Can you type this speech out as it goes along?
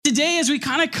today, as we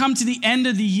kind of come to the end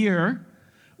of the year,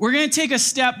 we're going to take a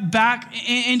step back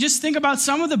and just think about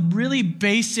some of the really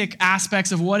basic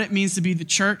aspects of what it means to be the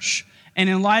church, and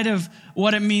in light of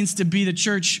what it means to be the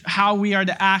church, how we are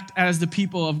to act as the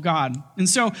people of God. And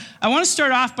so I want to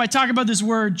start off by talking about this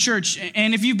word church.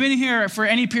 And if you've been here for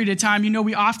any period of time, you know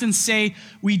we often say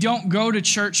we don't go to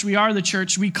church, we are the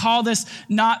church. We call this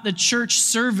not the church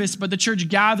service, but the church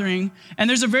gathering. And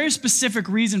there's a very specific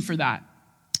reason for that.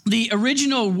 The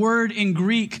original word in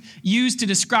Greek used to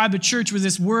describe the church was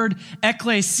this word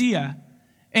ekklesia.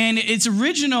 And its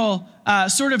original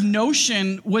sort of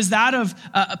notion was that of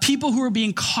people who were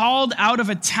being called out of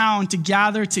a town to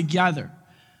gather together.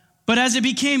 But as it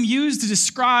became used to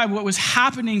describe what was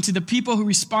happening to the people who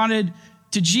responded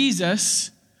to Jesus,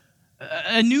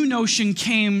 a new notion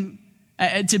came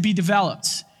to be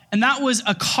developed. And that was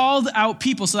a called out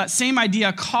people. So that same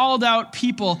idea, called out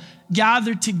people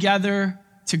gathered together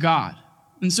to God.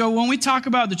 And so when we talk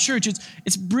about the church,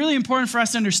 it's really important for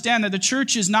us to understand that the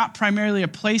church is not primarily a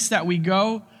place that we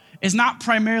go. It's not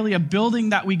primarily a building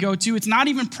that we go to. It's not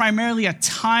even primarily a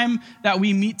time that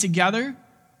we meet together.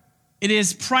 It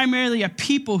is primarily a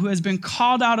people who has been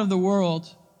called out of the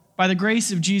world by the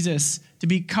grace of Jesus to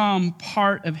become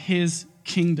part of his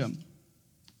kingdom,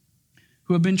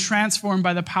 who have been transformed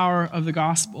by the power of the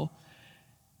gospel.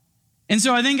 And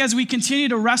so I think as we continue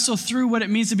to wrestle through what it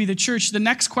means to be the church, the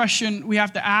next question we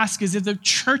have to ask is, if the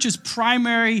church is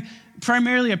primarily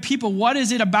a people, what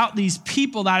is it about these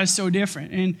people that is so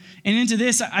different? And into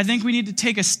this, I think we need to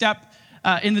take a step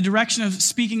in the direction of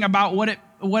speaking about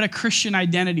what a Christian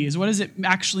identity is. What does it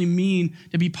actually mean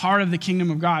to be part of the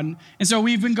kingdom of God? And so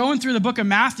we've been going through the book of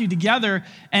Matthew together,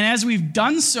 and as we've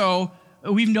done so,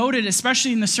 we've noted,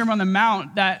 especially in the Sermon on the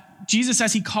Mount, that Jesus,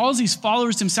 as he calls these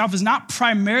followers to himself, is not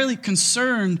primarily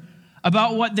concerned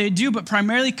about what they do, but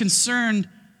primarily concerned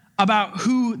about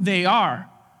who they are.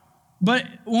 But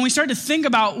when we start to think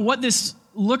about what this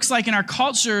looks like in our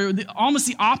culture, almost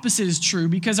the opposite is true,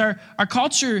 because our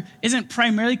culture isn't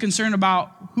primarily concerned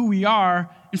about who we are.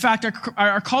 In fact,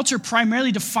 our culture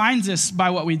primarily defines us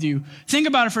by what we do. Think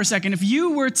about it for a second. If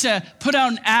you were to put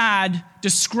out an ad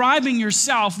describing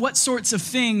yourself, what sorts of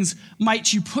things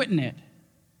might you put in it?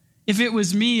 If it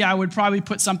was me, I would probably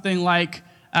put something like,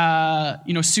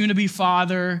 soon-to-be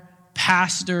father,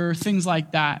 pastor, things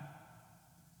like that.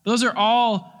 Those are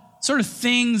all sort of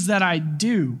things that I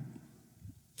do,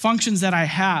 functions that I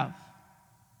have.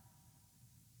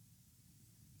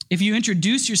 If you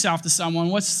introduce yourself to someone,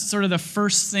 what's sort of the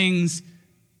first things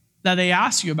that they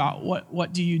ask you about?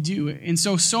 What do you do? And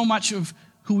so much of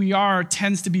who we are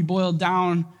tends to be boiled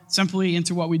down simply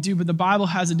into what we do, but the Bible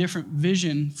has a different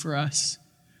vision for us.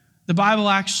 The Bible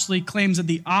actually claims that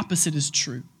the opposite is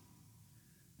true,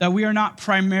 that we are not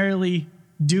primarily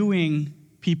doing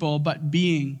people, but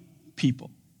being people.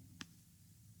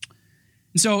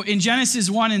 And so in Genesis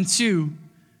 1 and 2,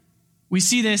 we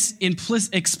see this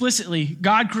explicitly.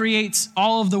 God creates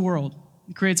all of the world.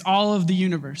 He creates all of the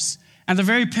universe. At the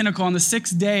very pinnacle, on the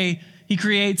sixth day, he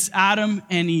creates Adam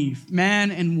and Eve,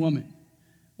 man and woman.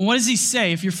 And what does he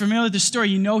say? If you're familiar with the story,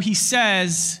 you know he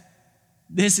says,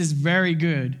 "This is very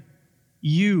good.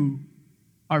 You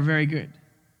are very good."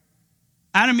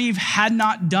 Adam and Eve had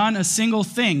not done a single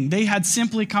thing. They had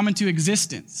simply come into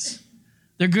existence.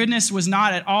 Their goodness was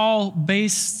not at all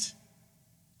based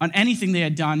on anything they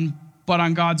had done, but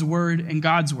on God's word and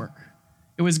God's work.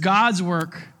 It was God's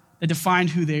work that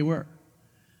defined who they were.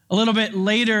 A little bit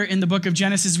later in the book of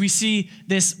Genesis, we see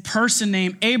this person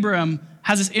named Abram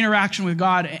has this interaction with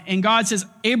God, and God says,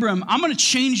 "Abram, I'm going to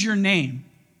change your name.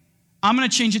 I'm going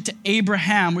to change it to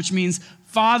Abraham," which means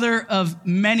father of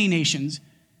many nations.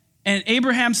 And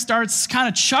Abraham starts kind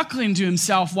of chuckling to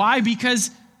himself. Why?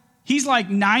 Because he's like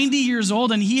 90 years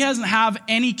old and he doesn't have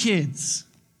any kids.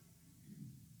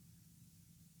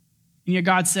 And yet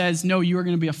God says, "No, you are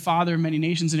going to be a father of many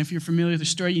nations." And if you're familiar with the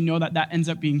story, you know that ends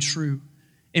up being true.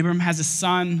 Abraham has a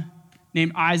son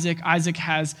named Isaac. Isaac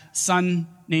has a son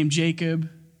named Jacob.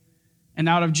 And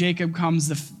out of Jacob comes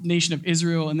the nation of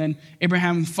Israel. And then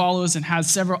Abraham follows and has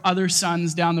several other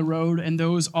sons down the road, and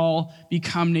those all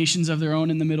become nations of their own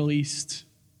in the Middle East.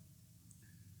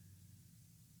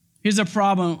 Here's a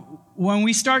problem. When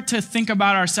we start to think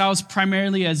about ourselves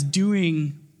primarily as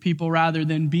doing people rather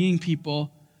than being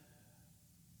people,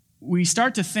 we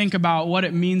start to think about what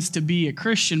it means to be a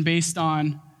Christian based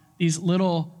on these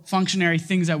little functionary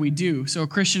things that we do. So a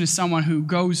Christian is someone who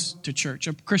goes to church.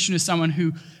 A Christian is someone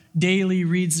who daily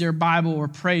reads their Bible or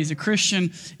prays. A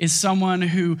Christian is someone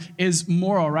who is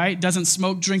moral, right? Doesn't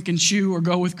smoke, drink, and chew, or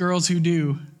go with girls who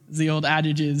do, as the old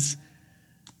adage is.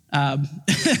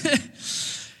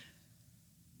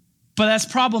 But But that's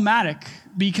problematic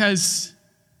because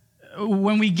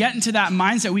when we get into that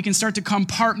mindset, we can start to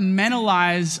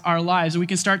compartmentalize our lives. We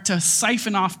can start to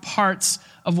siphon off parts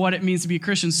of what it means to be a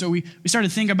Christian. So we start to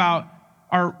think about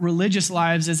our religious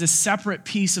lives as a separate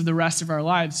piece of the rest of our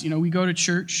lives. We go to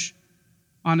church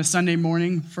on a Sunday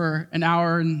morning for an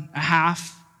hour and a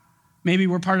half. Maybe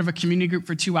we're part of a community group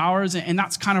for 2 hours, and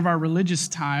that's kind of our religious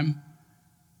time.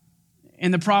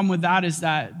 And the problem with that is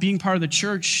that being part of the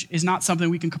church is not something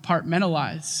we can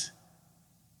compartmentalize.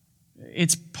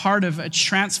 It's part of a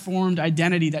transformed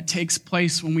identity that takes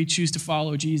place when we choose to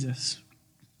follow Jesus.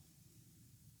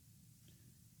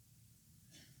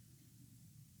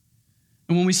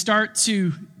 And when we start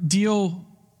to deal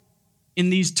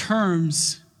in these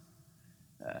terms,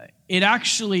 it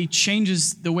actually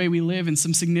changes the way we live in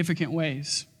some significant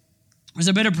ways. There's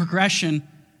a bit of progression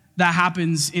that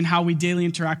happens in how we daily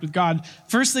interact with God.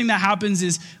 First thing that happens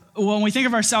is when we think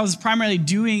of ourselves as primarily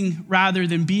doing rather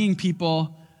than being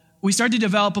people, we start to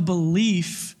develop a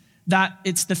belief that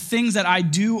it's the things that I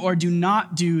do or do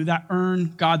not do that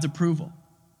earn God's approval.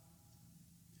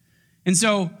 And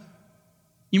so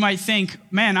you might think,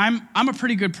 man, I'm a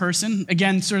pretty good person.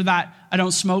 Again, sort of that I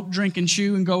don't smoke, drink, and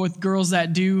chew and go with girls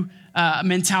that do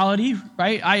mentality,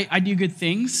 right? I do good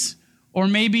things. Or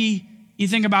maybe you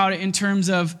think about it in terms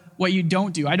of what you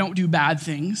don't do. I don't do bad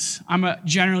things. I'm a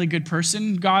generally good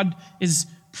person. God is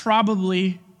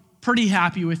probably pretty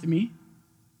happy with me.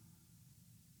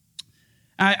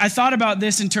 I thought about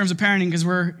this in terms of parenting because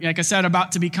we're, like I said,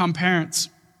 about to become parents.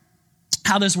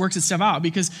 How this works itself out.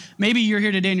 Because maybe you're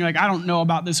here today and you're like, I don't know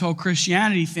about this whole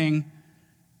Christianity thing,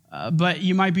 but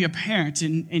you might be a parent.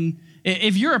 And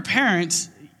if you're a parent,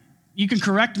 you can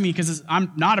correct me because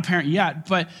I'm not a parent yet,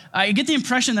 but I get the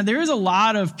impression that there is a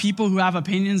lot of people who have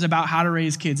opinions about how to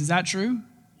raise kids. Is that true?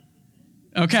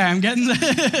 Okay, I'm getting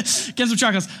some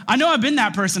chuckles. I know I've been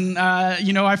that person.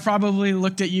 I've probably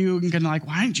looked at you and been like,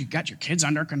 why didn't you get your kids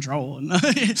under control?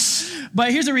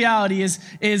 But here's the reality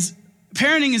is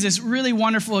parenting is this really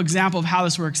wonderful example of how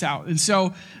this works out. And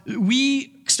so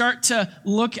we start to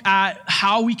look at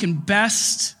how we can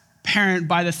best parent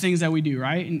by the things that we do,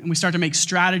 right? And we start to make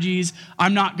strategies.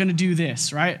 I'm not going to do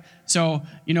this, right? So,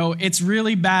 it's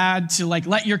really bad to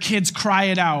let your kids cry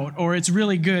it out, or it's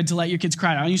really good to let your kids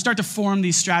cry it out. And you start to form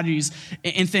these strategies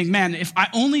and think, man, if I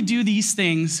only do these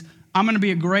things, I'm going to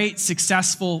be a great,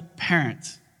 successful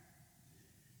parent.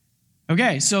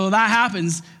 Okay, so that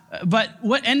happens. But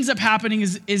what ends up happening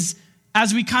is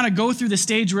as we kind of go through the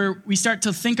stage where we start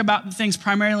to think about things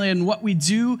primarily in what we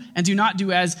do and do not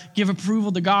do as give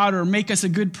approval to God or make us a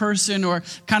good person or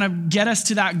kind of get us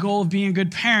to that goal of being a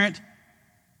good parent,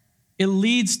 it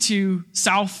leads to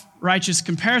self-righteous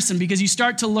comparison because you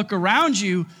start to look around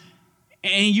you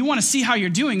and you want to see how you're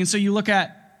doing. And so you look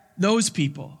at those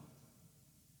people.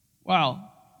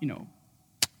 Well,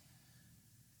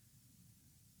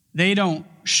 they don't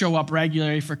show up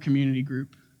regularly for community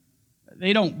group.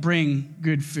 They don't bring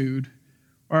good food.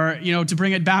 Or, to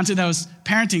bring it down to those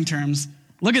parenting terms,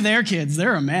 look at their kids.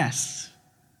 They're a mess.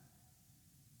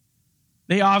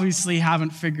 They obviously haven't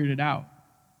figured it out.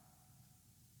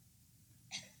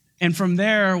 And from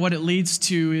there, what it leads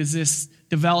to is this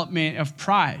development of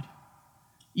pride.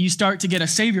 You start to get a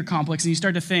savior complex and you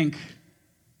start to think,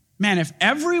 man, if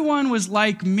everyone was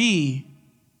like me,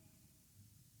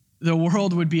 the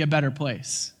world would be a better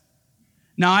place.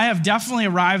 Now, I have definitely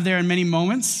arrived there in many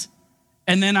moments,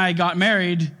 and then I got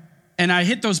married, and I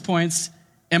hit those points,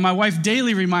 and my wife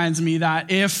daily reminds me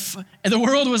that if the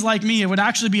world was like me, it would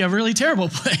actually be a really terrible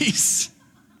place.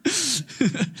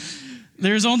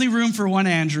 There's only room for one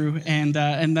Andrew, and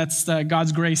that's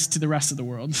God's grace to the rest of the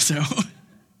world. So,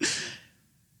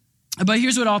 but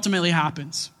here's what ultimately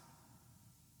happens.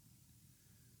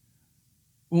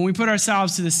 When we put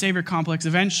ourselves to the savior complex,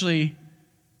 eventually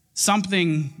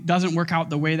something doesn't work out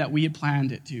the way that we had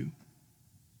planned it to.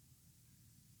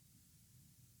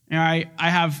 I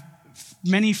have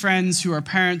many friends who are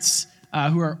parents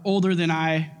who are older than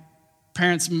I,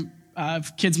 parents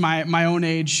of kids my own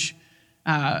age.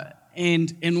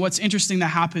 And what's interesting that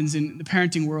happens in the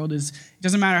parenting world is it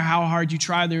doesn't matter how hard you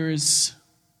try, there is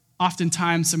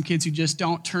oftentimes some kids who just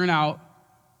don't turn out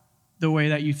the way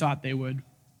that you thought they would.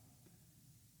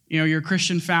 You're a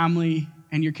Christian family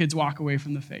and your kids walk away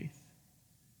from the faith.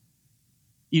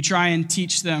 You try and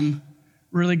teach them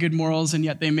really good morals and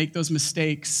yet they make those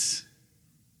mistakes.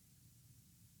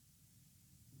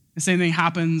 The same thing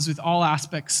happens with all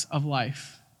aspects of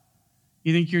life.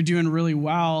 You think you're doing really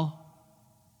well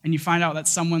and you find out that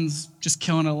someone's just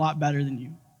killing it a lot better than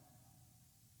you.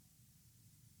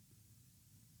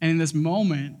 And in this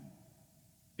moment,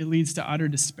 it leads to utter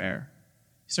despair.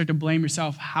 You start to blame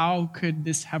yourself. How could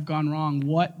this have gone wrong?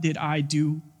 What did I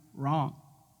do wrong?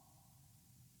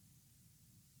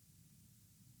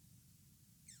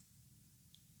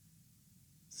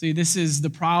 See, this is the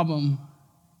problem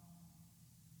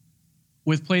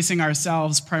with placing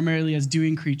ourselves primarily as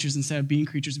doing creatures instead of being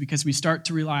creatures, because we start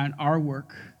to rely on our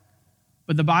work.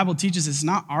 But the Bible teaches it's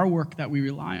not our work that we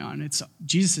rely on. It's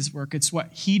Jesus' work. It's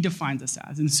what he defines us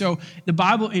as. And so the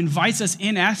Bible invites us,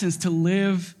 in essence, to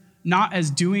live not as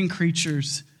doing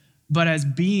creatures, but as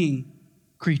being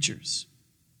creatures.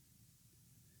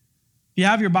 If you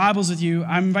have your Bibles with you,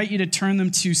 I invite you to turn them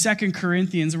to 2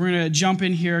 Corinthians. We're going to jump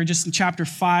in here just in chapter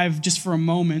 5 just for a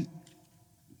moment.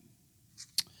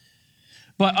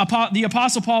 But the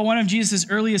Apostle Paul, one of Jesus'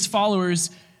 earliest followers,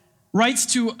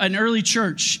 writes to an early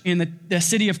church in the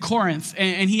city of Corinth,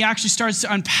 and he actually starts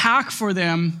to unpack for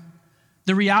them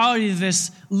the reality of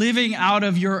this living out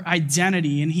of your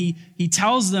identity. And he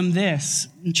tells them this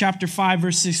in chapter 5,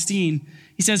 verse 16.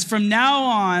 He says, "From now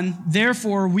on,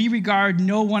 therefore, we regard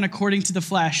no one according to the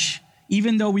flesh.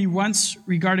 Even though we once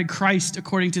regarded Christ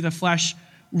according to the flesh,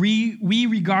 we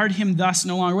regard him thus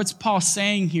no longer." What's Paul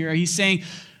saying here? He's saying,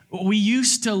 we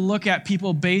used to look at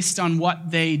people based on what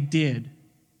they did.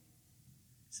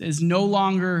 He says, no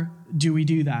longer do we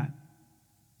do that.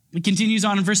 It continues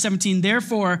on in verse 17.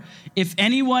 "Therefore, if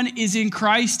anyone is in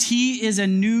Christ, he is a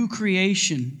new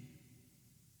creation.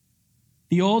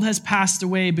 The old has passed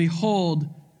away.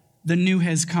 Behold, the new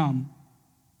has come."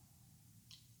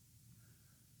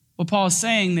 What Paul is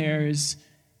saying there is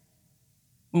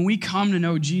when we come to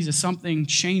know Jesus, something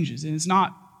changes. And it's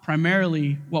not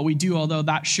primarily what we do, although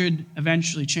that should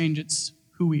eventually change. It's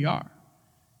who we are.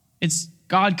 It's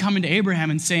God coming to Abraham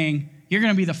and saying, "You're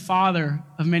going to be the father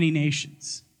of many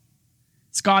nations."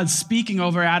 It's God speaking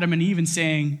over Adam and Eve and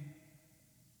saying,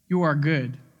 "You are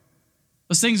good."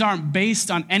 Those things aren't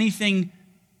based on anything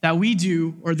that we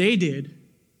do or they did,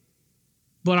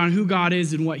 but on who God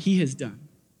is and what he has done.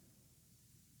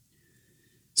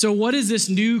 So what does this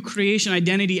new creation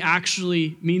identity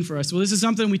actually mean for us? Well, this is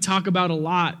something we talk about a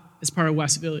lot as part of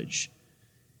West Village.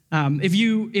 If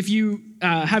you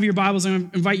have your Bibles, I'm going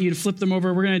to invite you to flip them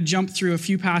over. We're going to jump through a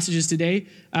few passages today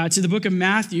to the book of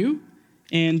Matthew.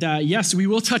 And yes, we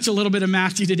will touch a little bit of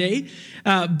Matthew today.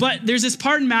 But there's this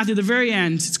part in Matthew at the very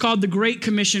end. It's called the Great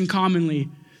Commission commonly.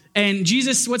 And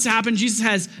Jesus, what's happened? Jesus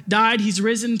has died. He's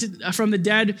risen from the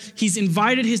dead. He's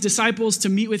invited his disciples to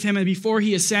meet with him and before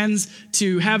he ascends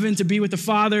to heaven to be with the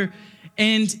Father.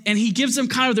 And he gives them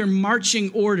kind of their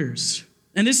marching orders.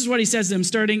 And this is what he says to them,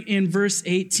 starting in verse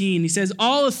 18. He says,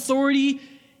 "All authority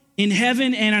in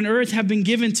heaven and on earth have been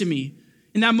given to me."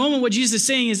 In that moment, what Jesus is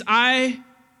saying is, I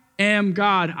am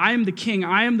God. I am the King.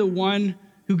 I am the one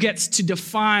who gets to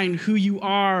define who you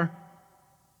are.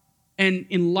 And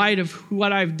in light of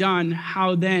what I've done,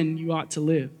 how then you ought to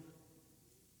live.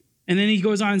 And then he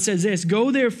goes on and says this,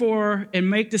 "Go therefore and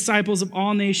make disciples of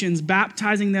all nations,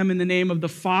 baptizing them in the name of the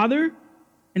Father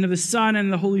and of the Son and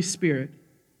of the Holy Spirit,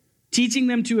 teaching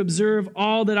them to observe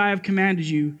all that I have commanded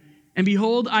you. And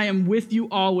behold, I am with you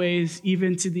always,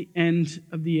 even to the end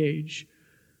of the age."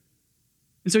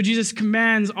 And so Jesus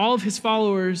commands all of his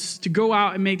followers to go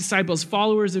out and make disciples,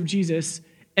 followers of Jesus.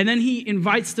 And then he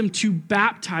invites them to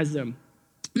baptize them.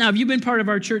 Now, if you've been part of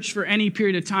our church for any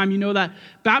period of time, you know that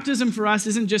baptism for us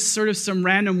isn't just sort of some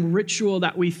random ritual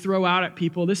that we throw out at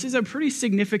people. This is a pretty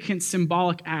significant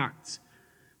symbolic act.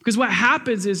 Because what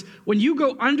happens is when you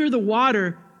go under the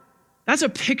water, that's a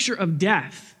picture of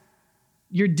death.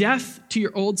 Your death to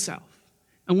your old self.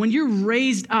 And when you're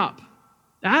raised up,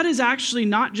 that is actually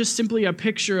not just simply a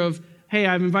picture of, hey,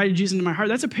 I've invited Jesus into my heart.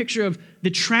 That's a picture of the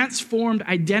transformed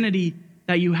identity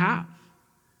that you have.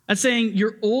 That's saying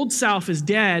your old self is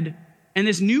dead and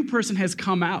this new person has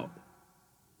come out.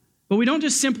 But we don't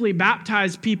just simply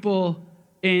baptize people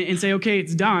and say, okay,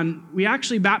 it's done. We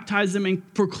actually baptize them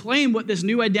and proclaim what this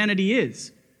new identity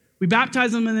is. We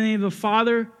baptize them in the name of the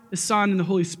Father, the Son, and the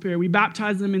Holy Spirit. We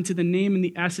baptize them into the name and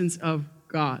the essence of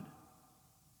God.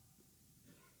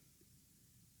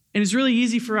 And it's really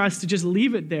easy for us to just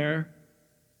leave it there,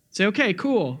 say, okay,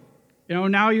 cool.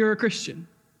 Now you're a Christian.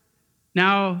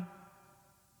 Now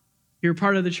you're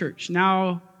part of the church.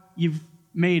 Now you've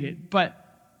made it. But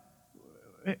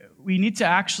we need to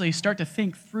actually start to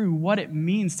think through what it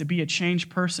means to be a changed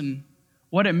person,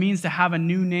 what it means to have a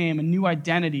new name, a new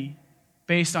identity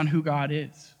based on who God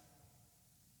is.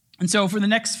 And so for the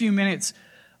next few minutes,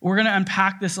 we're going to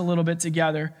unpack this a little bit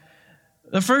together.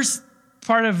 The first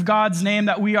part of God's name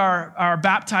that we are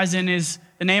baptized in is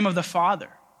the name of the Father.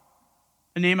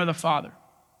 The name of the Father.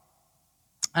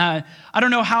 I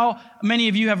don't know how many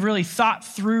of you have really thought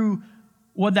through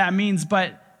what that means,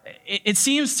 but it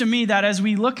seems to me that as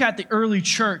we look at the early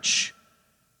church,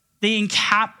 they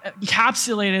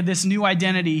encapsulated this new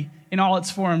identity in all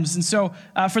its forms. And so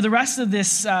for the rest of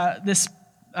this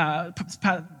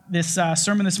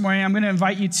sermon this morning, I'm going to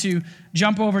invite you to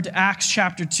jump over to Acts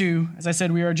chapter 2. As I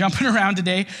said, we are jumping around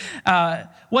today.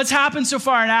 What's happened so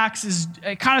far in Acts is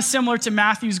kind of similar to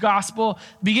Matthew's gospel.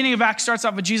 The beginning of Acts starts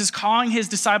off with Jesus calling his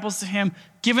disciples to him,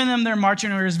 giving them their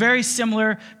marching orders. Very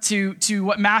similar to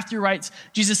what Matthew writes.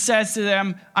 Jesus says to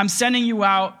them, I'm sending you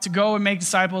out to go and make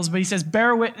disciples. But he says,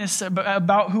 bear witness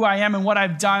about who I am and what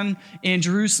I've done in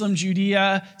Jerusalem,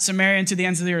 Judea, Samaria, and to the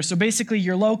ends of the earth. So basically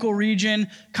your local region,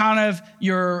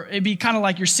 it'd be kind of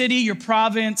like your city, your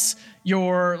province,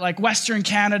 your like Western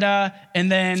Canada, and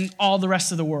then all the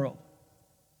rest of the world.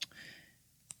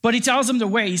 But he tells them to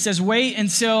wait. He says, wait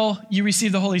until you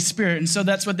receive the Holy Spirit. And so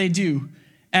that's what they do.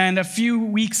 And a few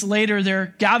weeks later,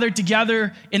 they're gathered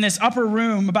together in this upper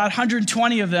room, about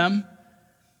 120 of them.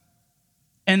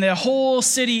 And the whole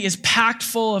city is packed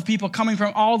full of people coming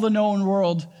from all the known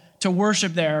world to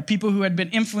worship there. People who had been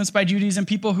influenced by Judaism,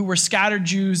 people who were scattered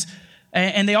Jews.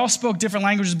 And they all spoke different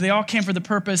languages, but they all came for the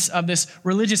purpose of this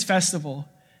religious festival.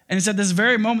 And it's at this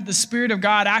very moment the Spirit of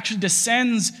God actually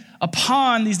descends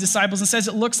upon these disciples and says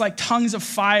it looks like tongues of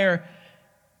fire.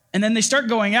 And then they start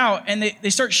going out and they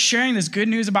start sharing this good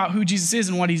news about who Jesus is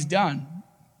and what he's done.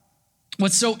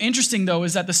 What's so interesting, though,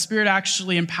 is that the Spirit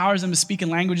actually empowers them to speak in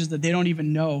languages that they don't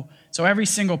even know. So every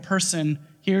single person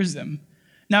hears them.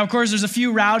 Now, of course, there's a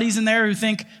few rowdies in there who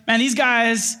think, man, these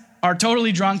guys are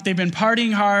totally drunk. They've been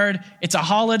partying hard. It's a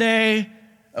holiday.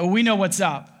 We know what's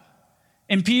up.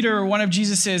 And Peter, one of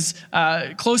Jesus's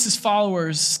closest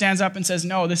followers, stands up and says,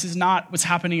 no, this is not what's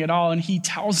happening at all. And he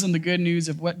tells them the good news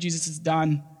of what Jesus has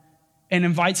done and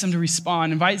invites them to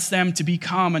respond, invites them to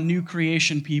become a new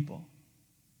creation people.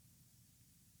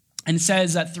 And it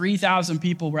says that 3,000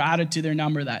 people were added to their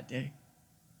number that day.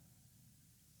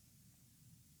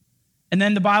 And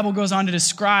then the Bible goes on to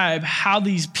describe how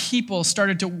these people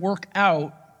started to work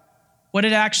out what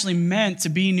it actually meant to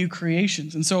be new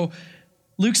creations. And so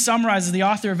Luke summarizes, the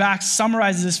author of Acts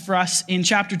summarizes this for us in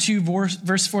chapter 2,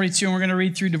 verse 42, and we're going to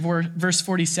read through to verse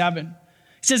 47.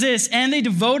 He says this, and they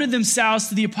devoted themselves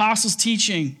to the apostles'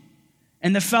 teaching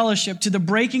and the fellowship, to the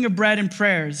breaking of bread and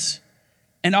prayers.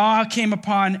 And awe came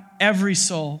upon every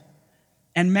soul,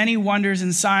 and many wonders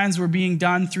and signs were being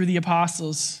done through the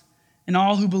apostles. And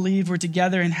all who believed were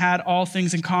together and had all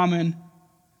things in common.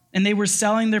 And they were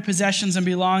selling their possessions and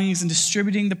belongings and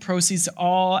distributing the proceeds to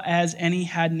all as any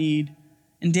had need.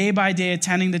 And day by day,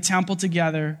 attending the temple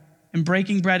together and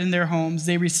breaking bread in their homes,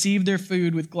 they received their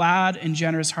food with glad and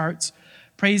generous hearts,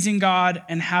 praising God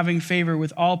and having favor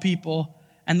with all people.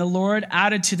 And the Lord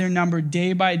added to their number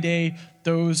day by day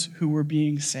those who were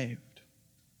being saved.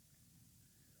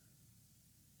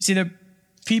 See, the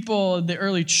people of the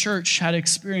early church had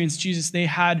experienced Jesus. They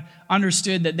had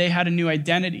understood that they had a new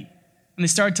identity. And they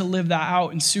started to live that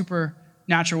out in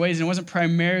supernatural ways. And it wasn't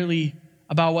primarily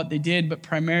about what they did, but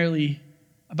primarily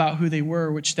about who they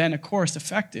were, which then, of course,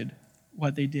 affected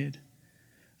what they did.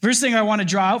 First thing I want to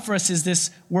draw out for us is this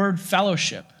word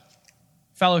fellowship.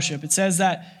 Fellowship. It says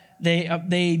that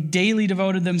they daily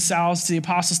devoted themselves to the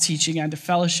apostles' teaching and to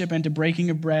fellowship and to breaking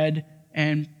of bread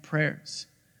and prayers.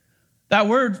 That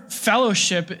word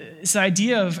fellowship is the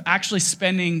idea of actually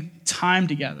spending time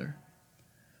together.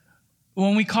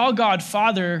 When we call God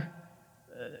Father,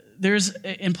 there's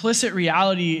implicit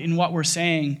reality in what we're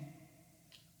saying.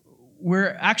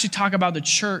 We're actually talking about the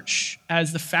church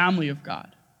as the family of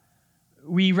God.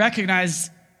 We recognize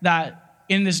that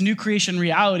in this new creation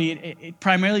reality, it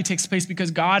primarily takes place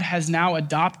because God has now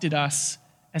adopted us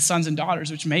as sons and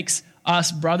daughters, which makes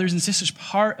us brothers and sisters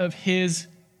part of his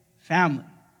family.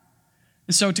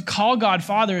 And so to call God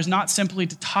Father is not simply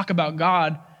to talk about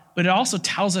God, but it also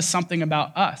tells us something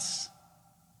about us.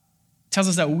 It tells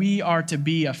us that we are to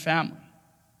be a family.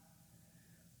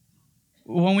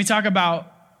 When we talk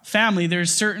about family,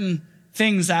 there's certain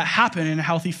things that happen in a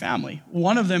healthy family.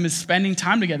 One of them is spending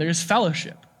time together, is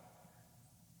fellowship.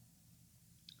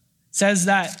 It says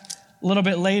that a little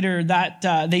bit later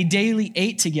that they daily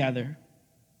ate together,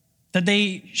 that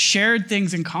they shared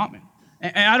things in common.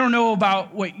 And I don't know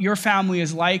about what your family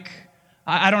is like.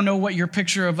 I don't know what your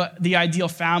picture of the ideal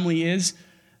family is.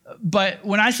 But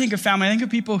when I think of family, I think of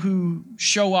people who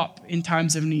show up in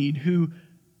times of need, who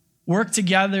work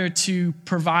together to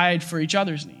provide for each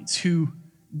other's needs, who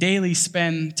daily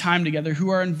spend time together, who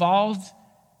are involved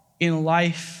in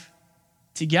life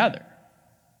together.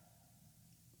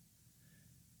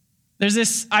 There's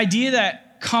this idea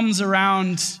that comes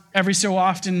around every so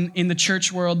often in the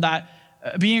church world that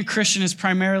being a Christian is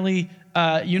primarily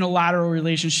a unilateral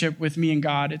relationship with me and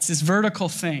God. It's this vertical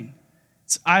thing.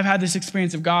 I've had this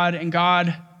experience of God, and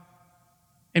God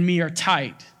and me are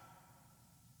tight.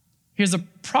 Here's the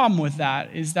problem with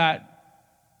that, is that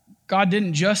God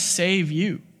didn't just save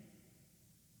you.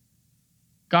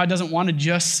 God doesn't want to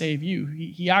just save you.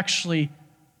 He actually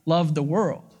loved the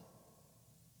world.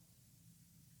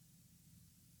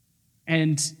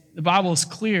 And the Bible is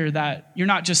clear that you're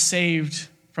not just saved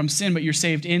from sin, but you're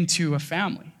saved into a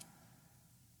family.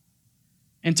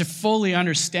 And to fully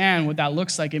understand what that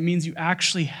looks like, it means you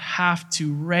actually have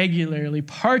to regularly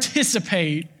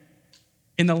participate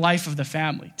in the life of the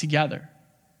family together.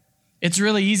 It's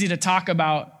really easy to talk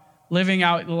about living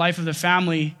out the life of the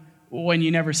family when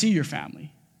you never see your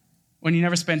family, when you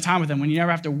never spend time with them, when you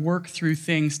never have to work through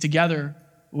things together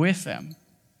with them.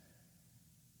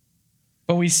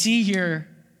 But we see here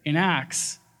in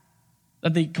Acts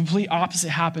that the complete opposite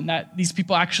happened, that these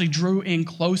people actually drew in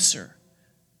closer.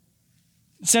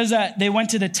 It says that they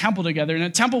went to the temple together, and the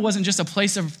temple wasn't just a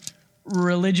place of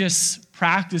religious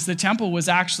practice. The temple was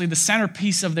actually the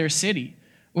centerpiece of their city.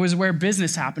 It was where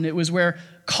business happened. It was where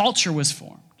culture was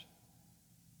formed.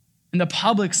 In the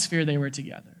public sphere, they were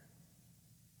together.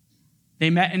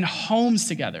 They met in homes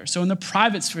together. So in the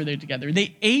private sphere, they were together.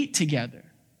 They ate together.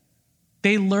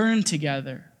 They learned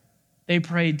together. They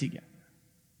prayed together.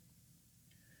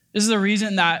 This is the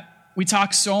reason that we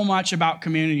talk so much about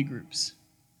community groups.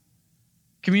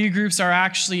 Community groups are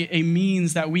actually a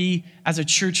means that we as a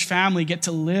church family get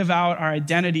to live out our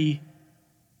identity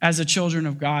as the children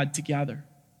of God together,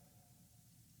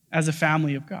 as a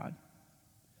family of God.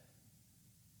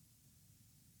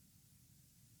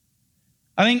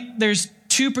 I think there's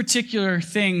two particular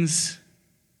things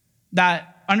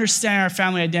that understanding our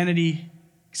family identity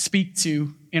speak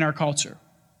to in our culture.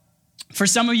 For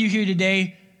some of you here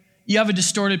today, you have a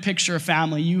distorted picture of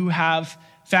family. You have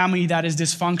family that is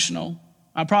dysfunctional.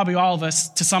 Probably all of us,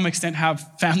 to some extent,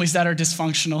 have families that are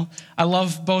dysfunctional. I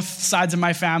love both sides of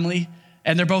my family,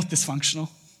 and they're both dysfunctional.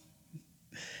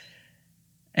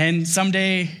 And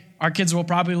someday, our kids will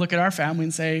probably look at our family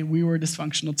and say, we were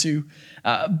dysfunctional too.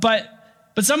 But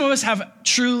some of us have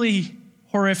truly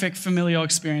horrific familial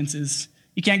experiences.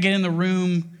 You can't get in the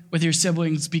room with your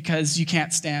siblings because you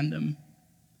can't stand them.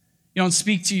 You don't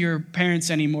speak to your parents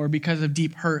anymore because of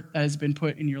deep hurt that has been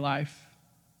put in your life.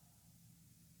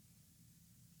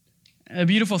 The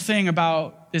beautiful thing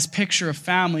about this picture of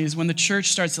family is when the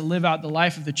church starts to live out the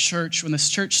life of the church, when the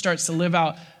church starts to live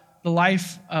out the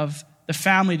life of the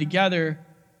family together,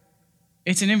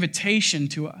 it's an invitation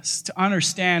to us to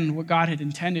understand what God had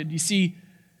intended. You see,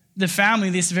 the family,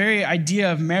 this very idea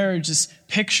of marriage, this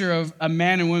picture of a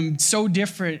man and woman so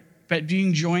different but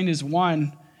being joined as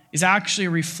one, is actually a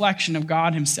reflection of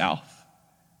God himself.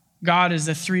 God is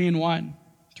the 3-in-1,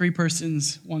 3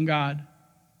 persons, one God.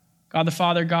 God the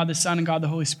Father, God the Son, and God the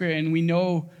Holy Spirit. And we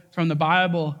know from the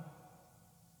Bible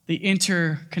the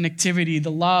interconnectivity,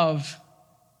 the love,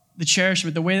 the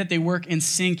cherishment, the way that they work in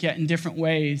sync yet in different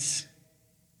ways.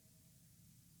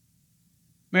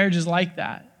 Marriage is like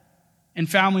that. And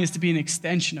family is to be an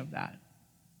extension of that.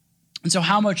 And so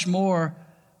how much more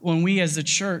when we as the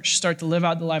church start to live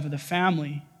out the life of the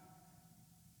family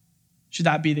should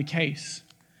that be the case?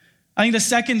 I think the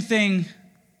second thing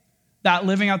that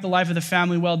living out the life of the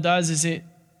family well does is it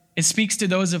speaks to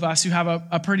those of us who have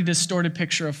a pretty distorted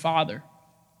picture of father.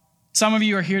 Some of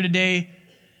you are here today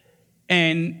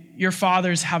and your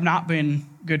fathers have not been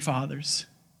good fathers.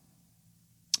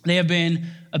 They have been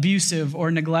abusive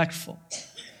or neglectful.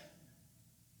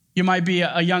 You might be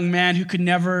a young man who could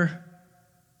never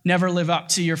live up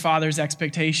to your father's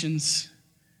expectations.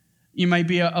 You might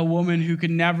be a woman who could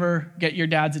never get your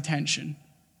dad's attention.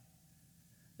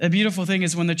 The beautiful thing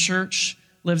is when the church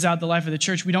lives out the life of the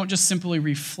church, we don't just simply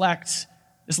reflect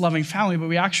this loving family, but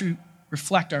we actually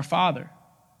reflect our Father.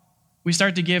 We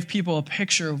start to give people a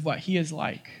picture of what he is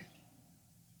like.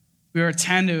 We are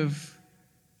attentive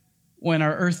when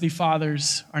our earthly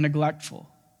fathers are neglectful.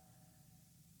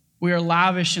 We are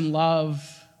lavish in love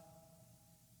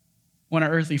when our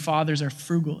earthly fathers are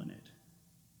frugal in it.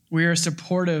 We are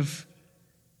supportive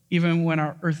even when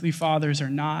our earthly fathers are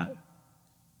not.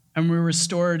 And we're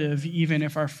restorative even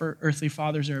if our earthly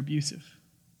fathers are abusive.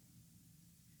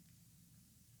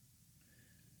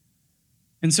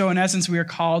 And so in essence, we are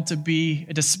called to be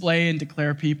a display and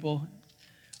declare people.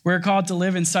 We're called to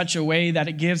live in such a way that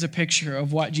it gives a picture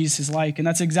of what Jesus is like. And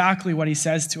that's exactly what he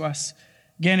says to us.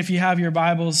 Again, if you have your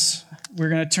Bibles, we're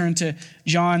going to turn to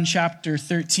John chapter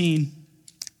 13.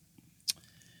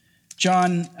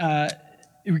 John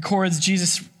records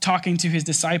Jesus talking to his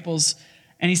disciples,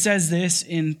 and he says this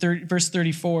in verse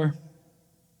 34.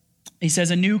 He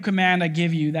says, "A new command I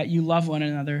give you, that you love one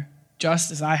another,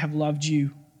 just as I have loved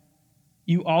you.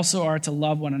 You also are to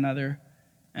love one another."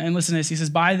 And listen to this. He says,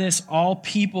 "By this, all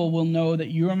people will know that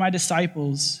you are my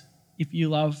disciples if you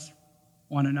love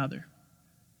one another."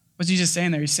 What's Jesus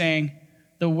saying there? He's saying,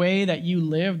 the way that you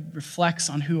live reflects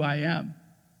on who I am.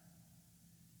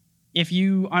 If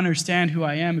you understand who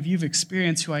I am, if you've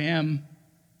experienced who I am,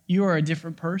 you are a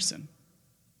different person.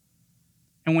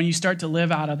 And when you start to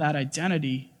live out of that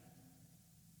identity,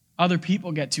 other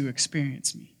people get to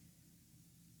experience me.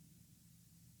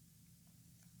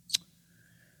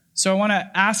 So I want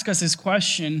to ask us this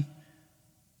question.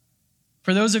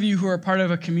 For those of you who are part of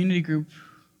a community group,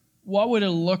 what would it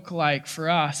look like for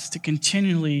us to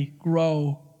continually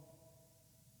grow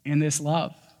in this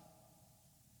love,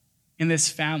 in this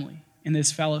family, in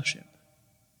this fellowship?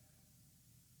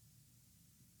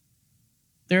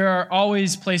 There are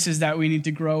always places that we need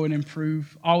to grow and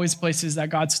improve, always places that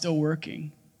God's still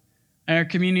working. And our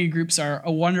community groups are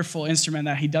a wonderful instrument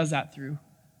that he does that through.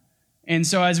 And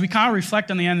so as we kind of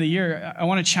reflect on the end of the year, I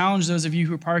want to challenge those of you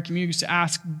who are part of communities to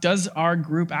ask, does our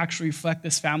group actually reflect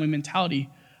this family mentality?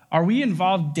 Are we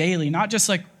involved daily, not just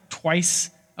like twice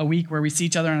a week where we see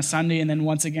each other on a Sunday and then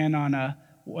once again on a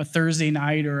Thursday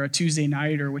night or a Tuesday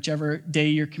night or whichever day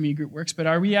your community group works, but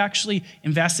are we actually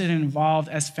invested and involved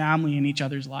as family in each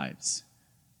other's lives?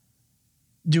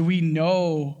 Do we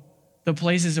know the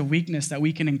places of weakness that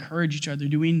we can encourage each other?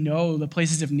 Do we know the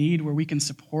places of need where we can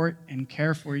support and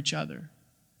care for each other?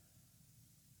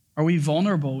 Are we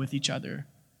vulnerable with each other?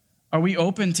 Are we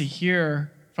open to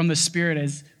hear from the Spirit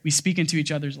as we speak into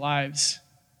each other's lives?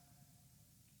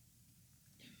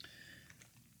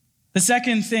 The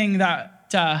second name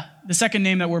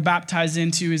that we're baptized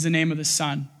into is the name of the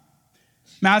Son.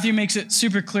 Matthew makes it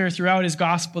super clear throughout his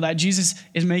gospel that Jesus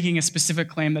is making a specific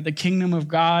claim that the kingdom of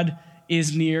God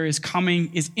is near, is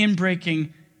coming, is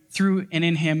inbreaking through and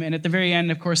in him. And at the very end,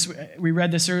 of course, we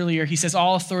read this earlier, he says,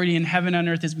 "All authority in heaven and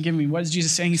earth has been given me." What is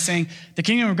Jesus saying? He's saying, the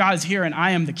kingdom of God is here and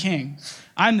I am the king.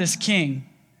 I'm this king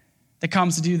that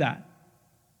comes to do that.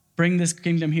 Bring this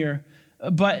kingdom here.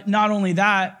 But not only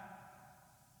that,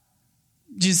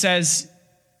 Jesus says,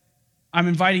 I'm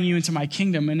inviting you into my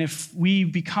kingdom. And if we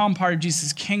become part of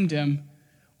Jesus' kingdom,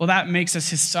 well, that makes us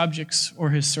his subjects or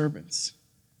his servants.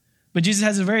 But Jesus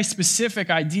has a very specific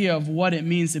idea of what it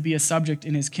means to be a subject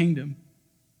in his kingdom.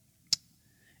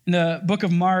 In the book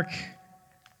of Mark,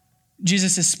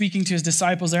 Jesus is speaking to his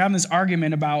disciples. They're having this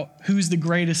argument about who's the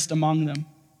greatest among them.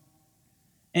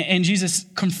 And Jesus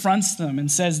confronts them and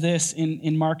says this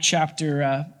in Mark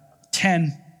chapter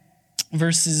 10,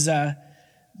 verses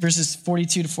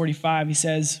 42 to 45. He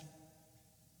says,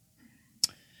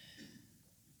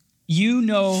 "You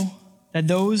know that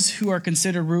those who are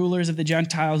considered rulers of the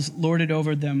Gentiles lord it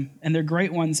over them, and their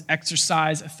great ones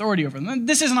exercise authority over them." And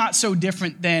this is not so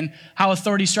different than how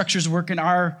authority structures work in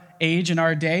our age, in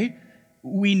our day.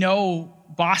 We know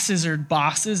bosses are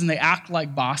bosses, and they act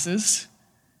like bosses,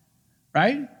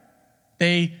 right?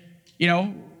 They,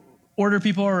 order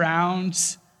people around,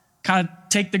 kind of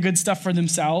take the good stuff for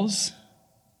themselves.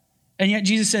 And yet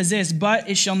Jesus says this, "But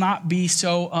it shall not be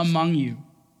so among you.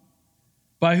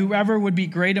 But whoever would be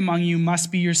great among you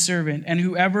must be your servant, and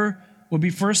whoever would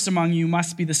be first among you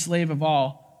must be the slave of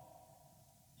all."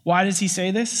 Why does he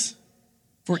say this?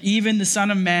 "For even the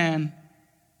Son of Man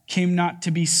came not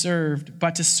to be served,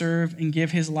 but to serve and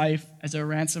give his life as a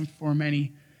ransom for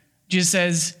many." Jesus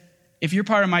says, if you're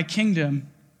part of my kingdom,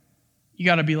 you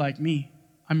got to be like me.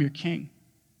 I'm your king.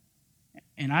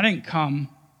 And I didn't come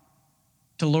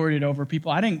to lord it over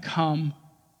people. I didn't come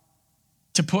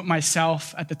to put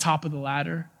myself at the top of the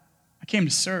ladder. I came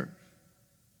to serve.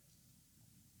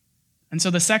 And so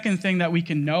the second thing that we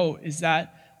can note is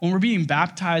that when we're being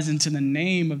baptized into the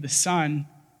name of the Son,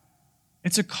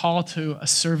 it's a call to a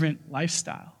servant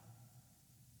lifestyle.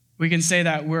 We can say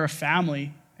that we're a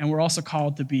family, and we're also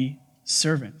called to be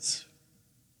servants.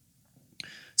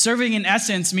 Serving, in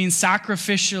essence, means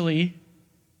sacrificially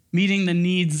meeting the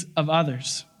needs of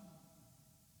others.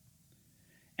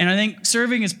 And I think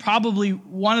serving is probably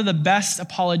one of the best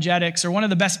apologetics or one of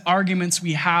the best arguments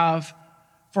we have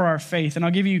for our faith. And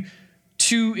I'll give you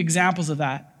two examples of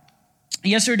that.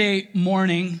 Yesterday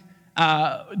morning,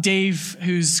 Dave,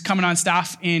 who's coming on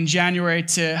staff in January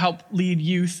to help lead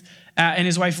youth, and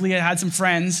his wife Leah had some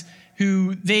friends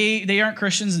who they aren't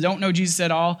Christians, don't know Jesus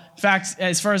at all. In fact,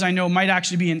 as far as I know, might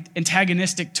actually be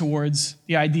antagonistic towards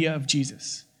the idea of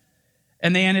Jesus.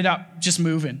 And they ended up just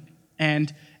moving.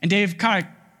 And Dave kind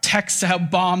of texts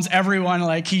out, bombs everyone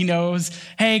like he knows,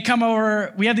 "Hey, come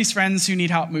over. We have these friends who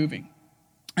need help moving."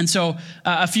 And so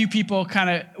a few people kind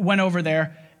of went over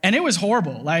there. And it was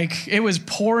horrible. Like, it was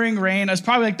pouring rain. It was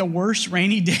probably like the worst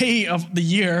rainy day of the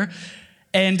year.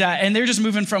 And they're just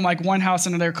moving from like one house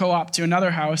into their co-op to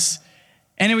another house.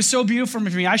 And it was so beautiful for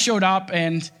me. I showed up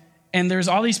and there's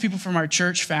all these people from our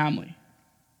church family.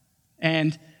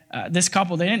 And this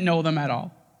couple, they didn't know them at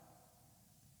all.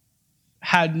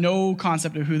 Had no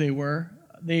concept of who they were.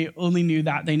 They only knew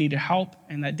that they needed help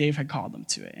and that Dave had called them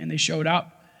to it. And they showed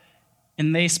up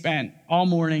and they spent all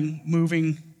morning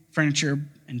moving furniture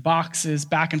and boxes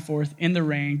back and forth in the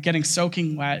rain, getting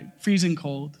soaking wet, freezing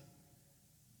cold.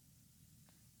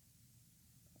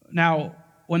 Now,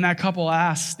 when that couple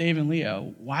asked Dave and Leah,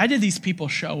 why did these people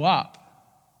show up?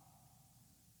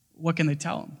 What can they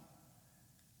tell them?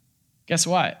 Guess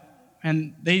what?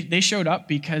 And they showed up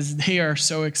because they are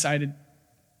so excited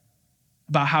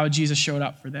about how Jesus showed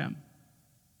up for them.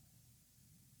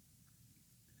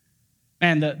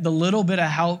 And the little bit of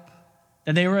help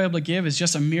that they were able to give is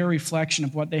just a mere reflection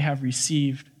of what they have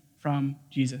received from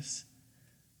Jesus.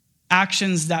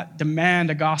 Actions that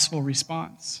demand a gospel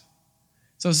response.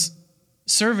 So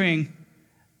serving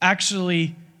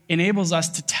actually enables us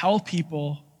to tell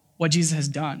people what Jesus has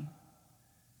done.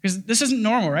 Because this isn't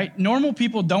normal, right? Normal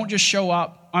people don't just show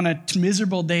up on a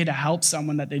miserable day to help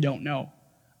someone that they don't know.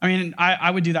 I mean,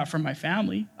 I would do that for my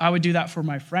family. I would do that for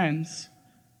my friends.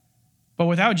 But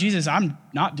without Jesus, I'm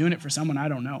not doing it for someone I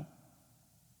don't know.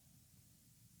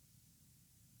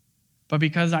 But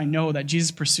because I know that Jesus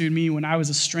pursued me when I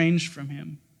was estranged from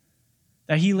him,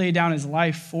 that he laid down his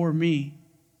life for me,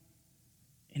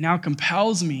 it now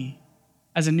compels me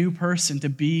as a new person to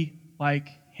be like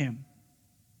him.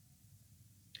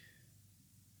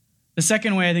 The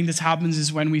second way I think this happens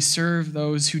is when we serve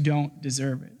those who don't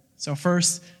deserve it. So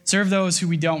first, serve those who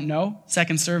we don't know.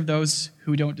 Second, serve those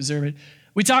who don't deserve it.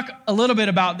 We talk a little bit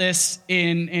about this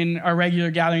in our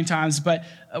regular gathering times, but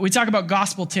we talk about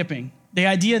gospel tipping. The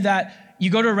idea that you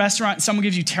go to a restaurant and someone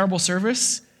gives you terrible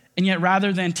service, and yet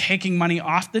rather than taking money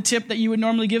off the tip that you would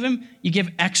normally give them, you give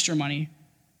extra money.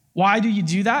 Why do you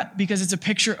do that? Because it's a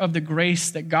picture of the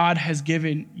grace that God has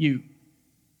given you.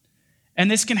 And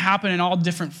this can happen in all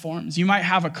different forms. You might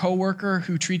have a coworker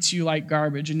who treats you like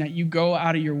garbage and that you go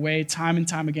out of your way time and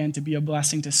time again to be a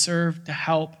blessing, to serve, to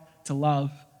help, to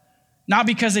love. Not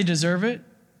because they deserve it,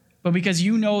 but because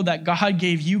you know that God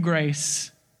gave you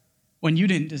grace when you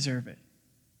didn't deserve it.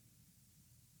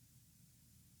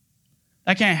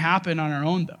 That can't happen on our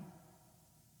own, though.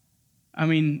 I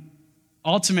mean,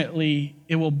 ultimately,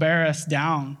 it will bear us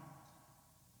down.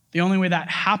 The only way that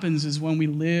happens is when we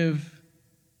live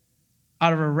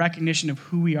out of a recognition of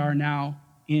who we are now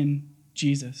in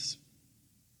Jesus.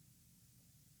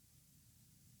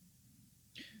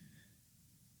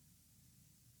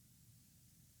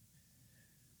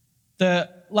 The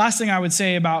last thing I would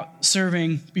say about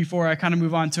serving before I kind of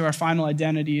move on to our final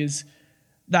identity is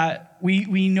that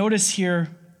we notice here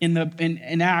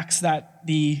in Acts that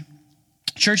the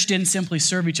church didn't simply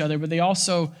serve each other, but they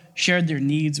also shared their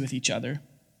needs with each other.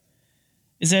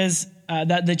 It says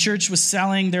that the church was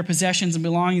selling their possessions and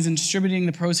belongings and distributing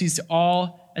the proceeds to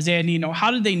all as they had need. Now,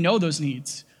 how did they know those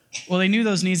needs? Well, they knew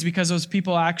those needs because those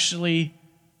people actually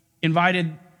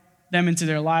invited them into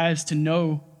their lives to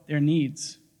know their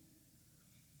needs.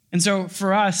 And so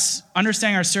for us,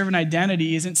 understanding our servant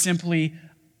identity isn't simply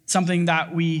something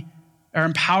that we are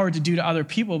empowered to do to other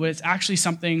people, but it's actually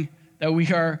something that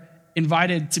we are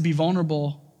invited to be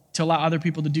vulnerable to allow other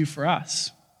people to do for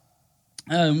us.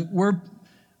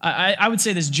 I would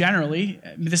say this generally.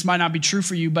 This might not be true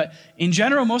for you, but in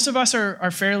general, most of us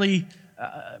are fairly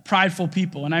prideful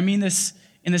people. And I mean this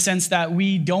in the sense that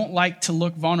we don't like to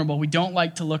look vulnerable. We don't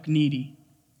like to look needy.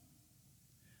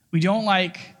 We don't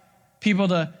like people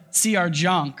to see our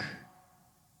junk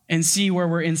and see where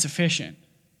we're insufficient.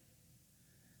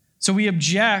 So we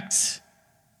object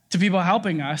to people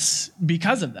helping us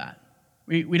because of that.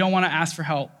 We don't want to ask for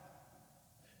help.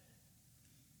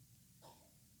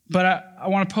 But I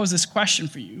want to pose this question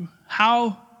for you.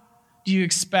 How do you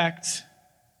expect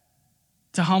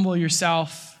to humble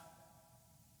yourself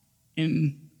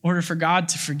in order for God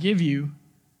to forgive you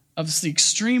of the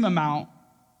extreme amount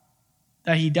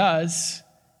that he does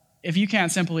if you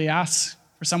can't simply ask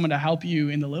for someone to help you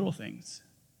in the little things?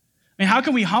 I mean, how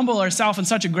can we humble ourselves on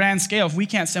such a grand scale if we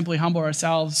can't simply humble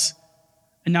ourselves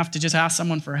enough to just ask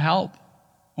someone for help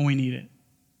when we need it?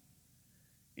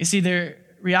 You see, the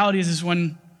reality is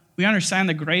when we understand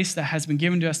the grace that has been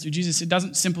given to us through Jesus, it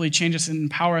doesn't simply change us and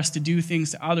empower us to do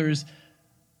things to others,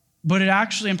 but it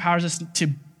actually empowers us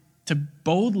to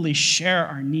boldly share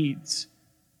our needs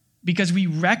because we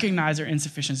recognize our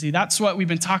insufficiency. That's what we've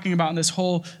been talking about in this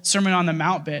whole Sermon on the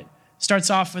Mount bit.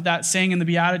 starts off with that saying in the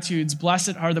Beatitudes,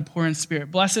 blessed are the poor in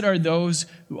spirit. Blessed are those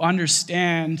who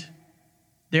understand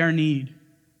their need.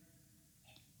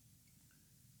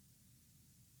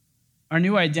 Our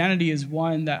new identity is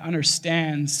one that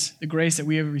understands the grace that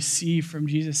we have received from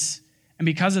Jesus. And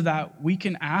because of that, we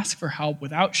can ask for help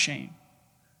without shame.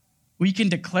 We can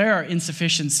declare our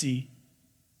insufficiency.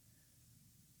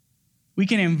 We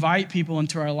can invite people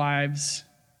into our lives.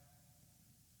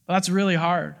 But that's really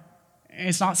hard. And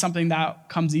it's not something that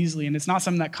comes easily, and it's not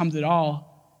something that comes at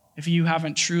all if you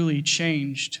haven't truly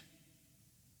changed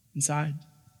inside.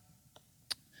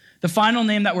 The final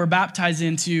name that we're baptized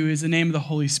into is the name of the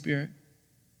Holy Spirit.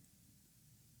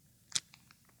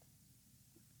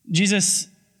 Jesus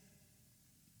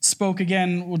spoke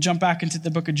again. We'll jump back into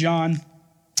the book of John.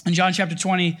 In John chapter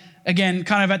 20, again,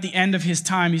 kind of at the end of his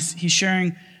time, he's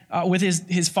sharing with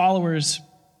his followers.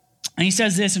 And he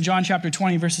says this in John chapter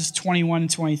 20, verses 21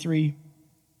 and 23.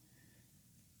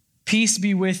 Peace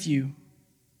be with you.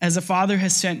 As the Father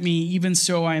has sent me, even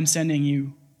so I am sending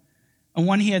you. And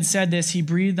when he had said this, he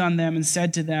breathed on them and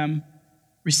said to them,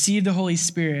 receive the Holy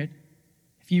Spirit.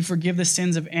 If you forgive the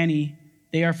sins of any,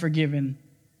 they are forgiven.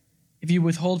 If you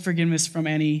withhold forgiveness from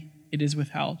any, it is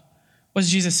withheld. What's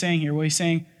Jesus saying here? Well, he's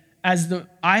saying,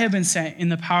 I have been sent in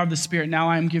the power of the Spirit, now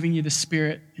I am giving you the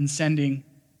Spirit in sending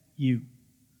you.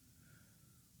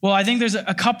 Well, I think there's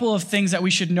a couple of things that we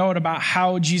should note about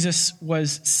how Jesus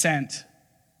was sent,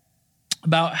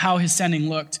 about how his sending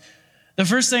looked. The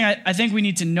first thing I think we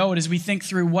need to note as we think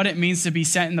through what it means to be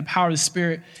sent in the power of the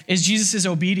Spirit is Jesus'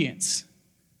 obedience.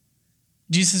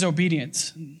 Jesus'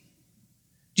 obedience.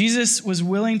 Jesus was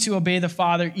willing to obey the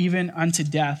Father even unto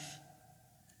death.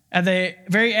 At the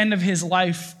very end of his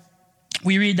life,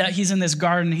 we read that he's in this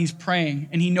garden, he's praying,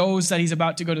 and he knows that he's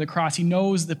about to go to the cross. He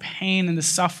knows the pain and the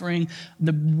suffering,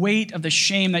 the weight of the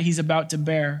shame that he's about to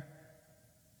bear.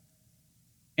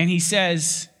 And he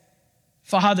says,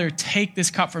 Father, take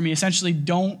this cup from me. Essentially,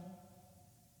 don't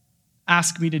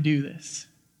ask me to do this.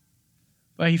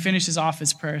 But he finishes off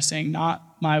his prayer saying, not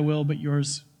my will, but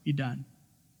yours be done.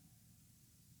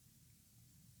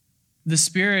 The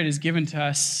Spirit is given to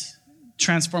us to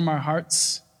transform our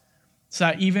hearts so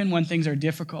that even when things are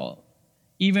difficult,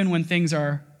 even when things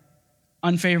are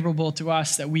unfavorable to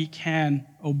us, that we can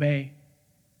obey.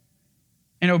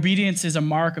 And obedience is a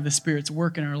mark of the Spirit's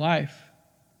work in our life.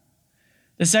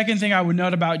 The second thing I would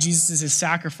note about Jesus is his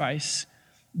sacrifice.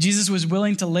 Jesus was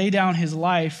willing to lay down his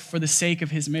life for the sake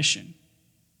of his mission.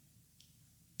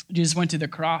 Jesus went to the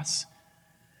cross.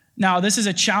 Now, this is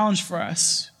a challenge for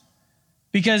us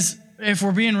because if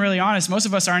we're being really honest, most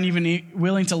of us aren't even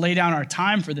willing to lay down our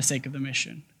time for the sake of the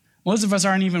mission. Most of us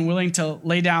aren't even willing to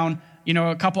lay down,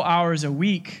 a couple hours a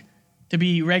week to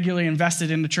be regularly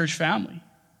invested in the church family.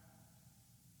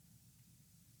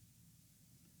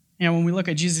 When we look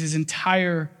at Jesus, his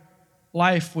entire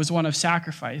life was one of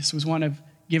sacrifice, was one of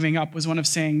giving up, was one of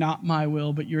saying, not my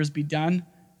will, but yours be done,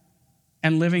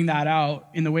 and living that out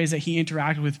in the ways that he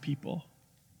interacted with people.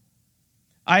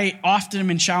 I often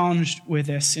am challenged with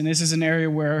this, and this is an area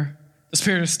where the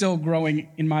Spirit is still growing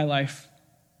in my life.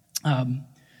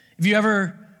 If you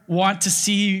ever want to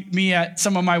see me at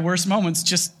some of my worst moments,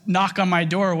 just knock on my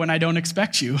door when I don't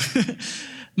expect you.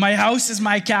 My house is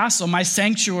my castle, my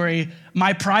sanctuary,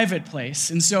 my private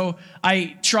place. And so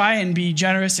I try and be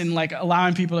generous in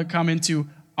allowing people to come into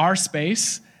our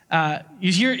space.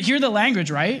 You hear the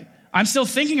language, right? I'm still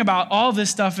thinking about all this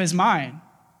stuff as mine.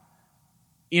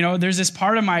 There's this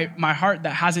part of my heart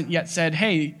that hasn't yet said,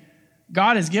 hey,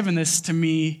 God has given this to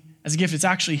me as a gift. It's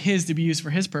actually his to be used for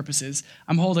his purposes.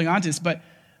 I'm holding on to this. But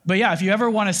yeah, if you ever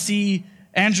want to see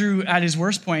Andrew at his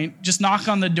worst point, just knock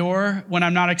on the door when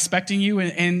I'm not expecting you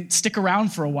and stick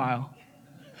around for a while.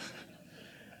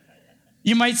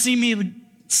 You might see me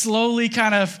slowly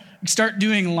kind of start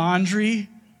doing laundry,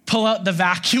 pull out the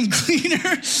vacuum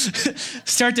cleaner,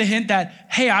 start to hint that,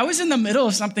 hey, I was in the middle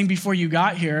of something before you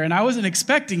got here and I wasn't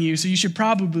expecting you, so you should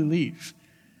probably leave.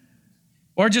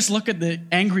 Or just look at the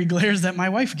angry glares that my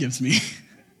wife gives me.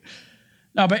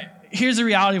 No, but here's the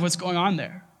reality of what's going on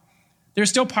there. There's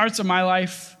still parts of my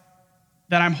life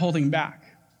that I'm holding back.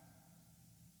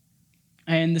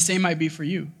 And the same might be for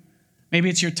you. Maybe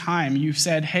it's your time. You've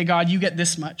said, hey, God, you get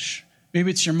this much. Maybe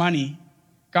it's your money.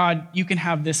 God, you can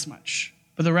have this much,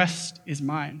 but the rest is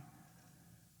mine.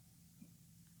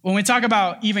 When we talk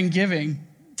about even giving,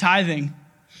 tithing,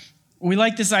 we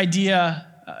like this idea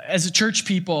as a church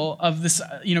people of this,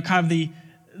 kind of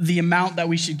the amount that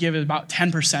we should give is about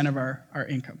 10% of our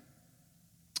income.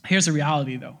 Here's the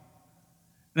reality, though.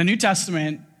 The New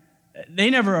Testament, they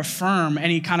never affirm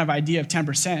any kind of idea of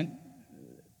 10%.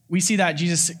 We see that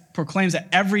Jesus proclaims that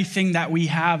everything that we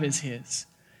have is his.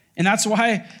 And that's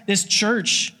why this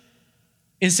church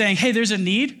is saying, hey, there's a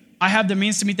need. I have the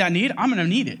means to meet that need. I'm going to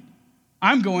need it.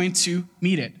 I'm going to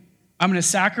meet it. I'm going to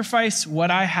sacrifice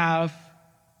what I have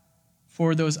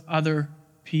for those other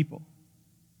people.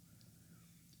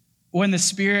 When the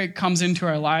Spirit comes into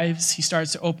our lives, he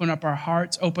starts to open up our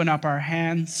hearts, open up our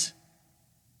hands,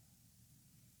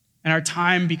 and our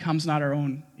time becomes not our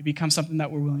own. It becomes something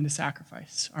that we're willing to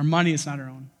sacrifice. Our money is not our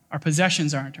own. Our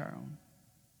possessions aren't our own.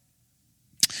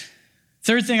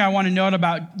 Third thing I want to note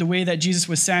about the way that Jesus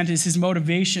was sent is his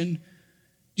motivation.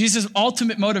 Jesus'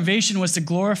 ultimate motivation was to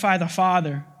glorify the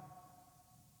Father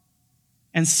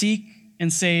and seek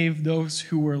and save those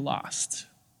who were lost.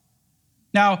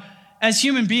 Now, as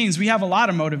human beings, we have a lot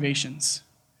of motivations.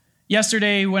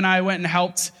 Yesterday, when I went and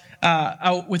helped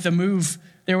out with the move,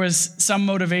 there was some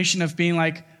motivation of being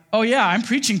like, oh yeah, I'm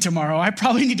preaching tomorrow. I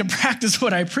probably need to practice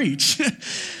what I preach.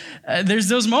 There's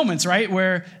those moments, right,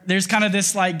 where there's kind of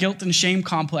this like guilt and shame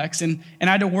complex. And I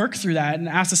had to work through that and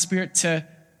ask the Spirit to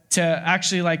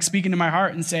actually like speak into my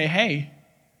heart and say, hey,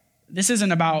 this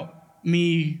isn't about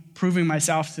me proving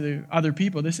myself to other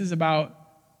people. This is about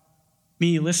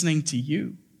me listening to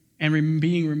you and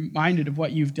being reminded of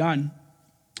what you've done.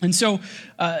 And so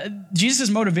Jesus'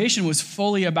 motivation was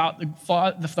fully about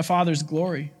the Father's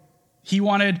glory. He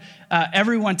wanted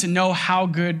everyone to know how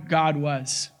good God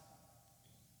was.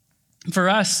 For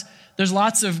us, there's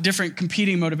lots of different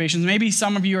competing motivations. Maybe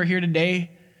some of you are here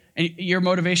today and your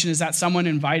motivation is that someone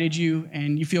invited you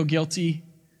and you feel guilty,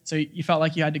 so you felt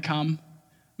like you had to come.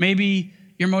 Maybe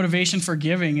your motivation for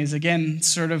giving is, again,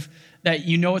 sort of that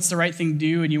you know it's the right thing to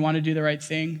do and you want to do the right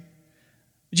thing.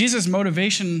 Jesus'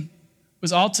 motivation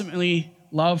was ultimately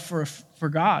love for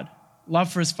God,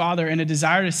 love for his Father, and a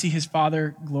desire to see his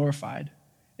Father glorified.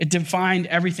 It defined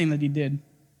everything that he did.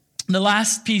 The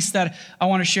last piece that I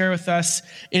want to share with us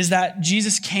is that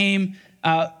Jesus came,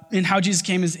 and how Jesus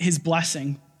came is his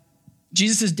blessing.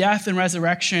 Jesus' death and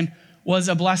resurrection was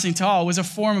a blessing to all. It was a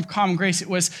form of common grace. It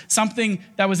was something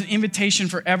that was an invitation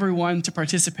for everyone to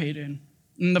participate in.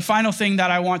 And the final thing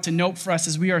that I want to note for us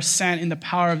as we are sent in the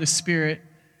power of the Spirit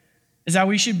is that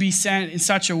we should be sent in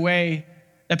such a way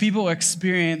that people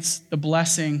experience the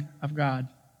blessing of God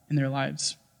in their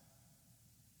lives.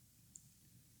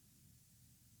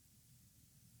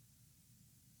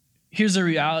 Here's the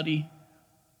reality.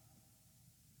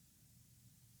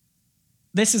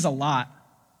 This is a lot.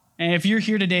 And if you're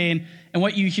here today and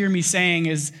what you hear me saying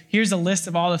is, here's a list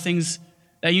of all the things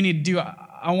that you need to do,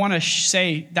 I want to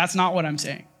say that's not what I'm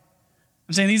saying.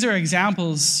 I'm saying these are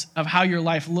examples of how your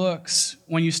life looks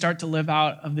when you start to live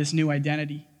out of this new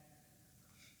identity.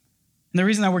 And the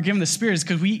reason that we're given the Spirit is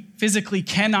because we physically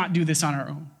cannot do this on our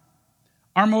own.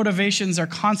 Our motivations are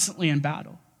constantly in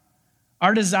battle.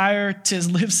 Our desire to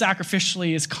live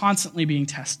sacrificially is constantly being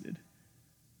tested.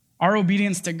 Our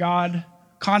obedience to God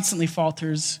constantly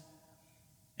falters,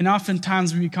 and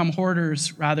oftentimes we become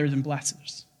hoarders rather than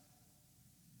blessers.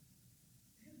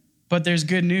 But there's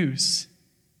good news,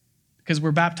 because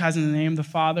we're baptized in the name of the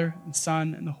Father and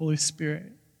Son and the Holy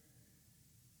Spirit.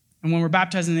 And when we're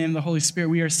baptized in the name of the Holy Spirit,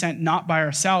 we are sent not by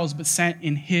ourselves, but sent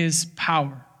in his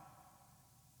power,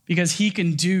 because he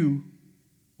can do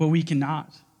what we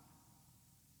cannot.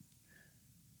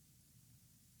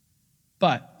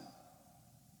 But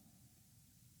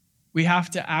we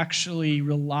have to actually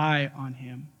rely on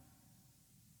him.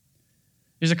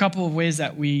 There's a couple of ways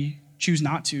that we choose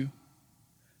not to.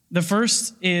 The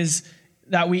first is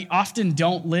that we often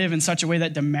don't live in such a way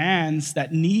that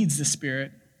needs the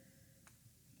Spirit.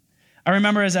 I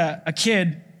remember as a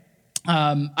kid,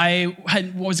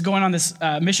 I was going on this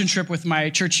mission trip with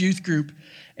my church youth group,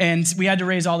 and we had to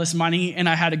raise all this money, and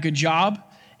I had a good job.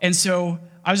 And so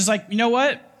I was just like, you know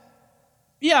what?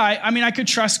 Yeah, I could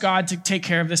trust God to take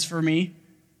care of this for me,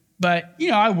 but,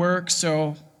 I work,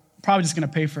 so I'm probably just going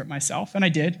to pay for it myself. And I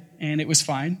did, and it was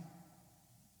fine.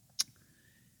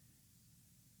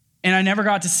 And I never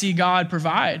got to see God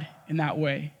provide in that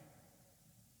way.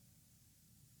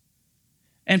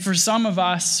 And for some of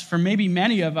us, for maybe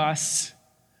many of us,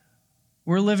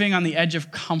 we're living on the edge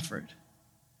of comfort.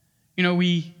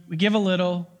 We give a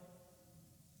little,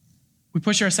 we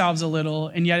push ourselves a little,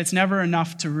 and yet it's never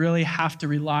enough to really have to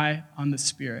rely on the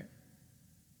Spirit.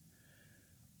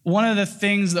 One of the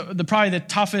things, probably the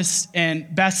toughest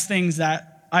and best things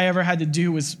that I ever had to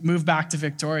do was move back to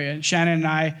Victoria. Shannon and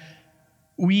I,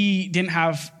 we didn't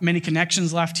have many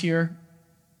connections left here.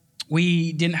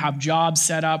 We didn't have jobs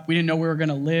set up. We didn't know where we were going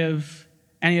to live,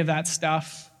 any of that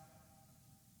stuff.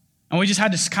 And we just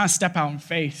had to kind of step out in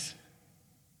faith.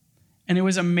 And it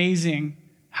was amazing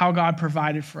how God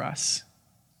provided for us.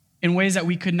 in ways that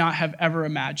we could not have ever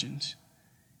imagined.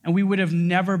 And we would have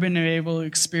never been able to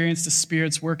experience the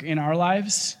Spirit's work in our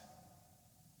lives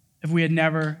if we had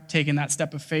never taken that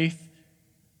step of faith,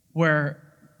 where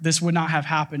this would not have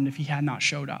happened if he had not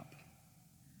showed up.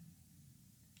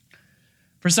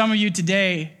 For some of you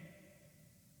today,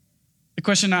 the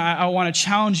question I want to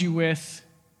challenge you with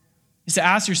is to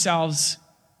ask yourselves,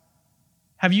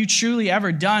 have you truly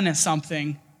ever done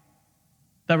something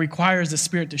that requires the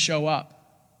Spirit to show up?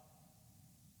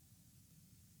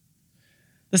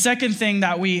 The second thing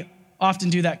that we often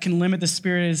do that can limit the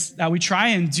Spirit is that we try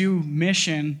and do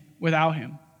mission without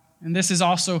him. And this is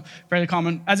also fairly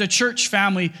common. As a church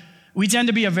family, we tend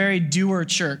to be a very doer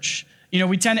church.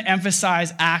 We tend to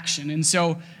emphasize action. And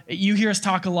so you hear us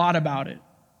talk a lot about it.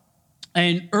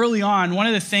 And early on, one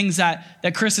of the things that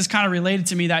Chris has kind of related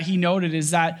to me that he noted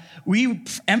is that we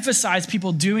emphasize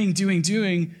people doing,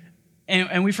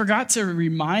 and we forgot to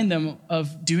remind them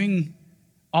of doing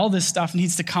all this stuff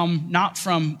needs to come not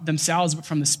from themselves, but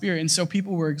from the Spirit. And so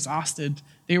people were exhausted.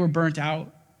 They were burnt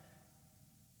out.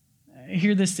 I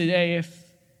hear this today. If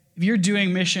you're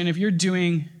doing mission, if you're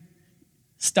doing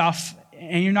stuff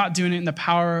and you're not doing it in the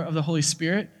power of the Holy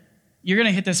Spirit, you're going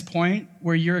to hit this point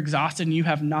where you're exhausted and you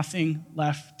have nothing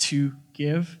left to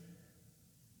give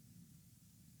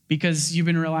because you've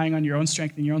been relying on your own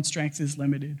strength, and your own strength is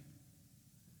limited.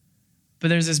 But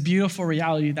there's this beautiful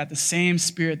reality that the same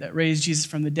Spirit that raised Jesus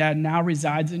from the dead now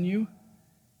resides in you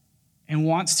and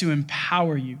wants to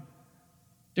empower you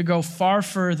to go far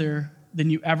further than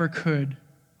you ever could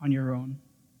on your own.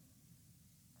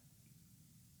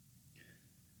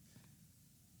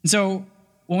 And so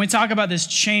when we talk about this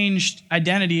changed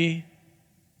identity,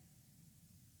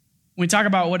 when we talk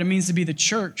about what it means to be the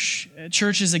church,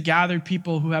 church is a gathered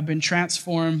people who have been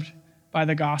transformed by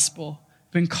the gospel,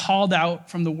 been called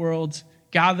out from the world,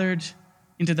 gathered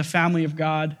into the family of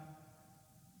God.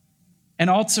 And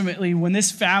ultimately, when this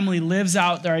family lives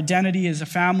out their identity as a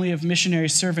family of missionary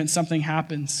servants, something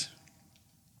happens.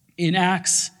 In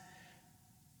Acts,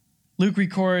 Luke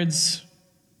records,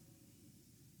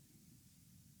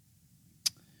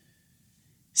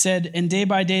 said, "And day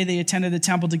by day they attended the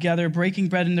temple together, breaking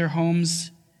bread in their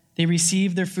homes. They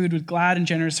received their food with glad and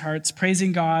generous hearts,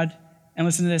 praising God," and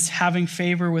listen to this, "having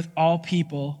favor with all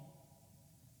people."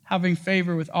 Having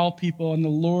favor with all people, and the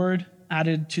Lord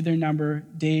added to their number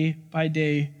day by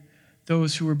day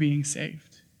those who were being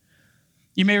saved.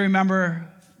 You may remember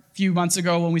a few months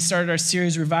ago when we started our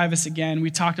series, Revive Us Again,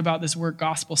 we talked about this word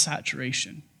gospel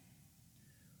saturation.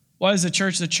 What is the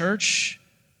church? The church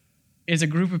is a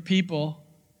group of people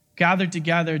gathered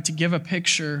together to give a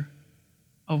picture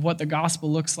of what the gospel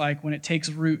looks like when it takes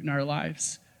root in our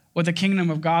lives, what the kingdom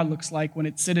of God looks like when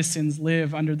its citizens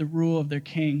live under the rule of their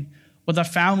king, what the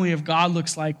family of God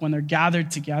looks like when they're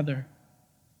gathered together,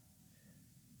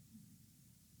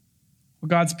 what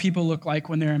God's people look like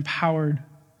when they're empowered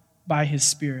by his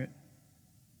Spirit.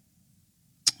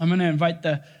 I'm going to invite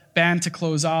the band to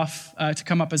close off, to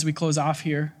come up as we close off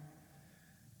here.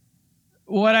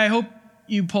 What I hope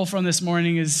you pull from this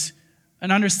morning is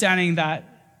an understanding that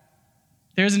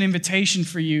there's an invitation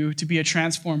for you to be a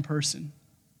transformed person.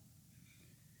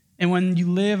 And when you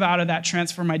live out of that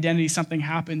transformed identity, something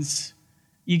happens.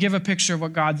 You give a picture of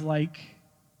what God's like.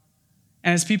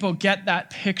 And as people get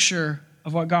that picture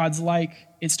of what God's like,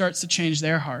 it starts to change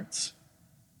their hearts.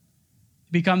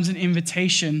 It becomes an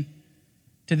invitation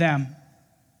to them.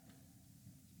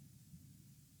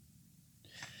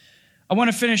 I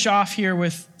want to finish off here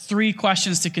with 3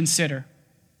 questions to consider.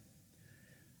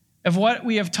 If what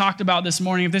we have talked about this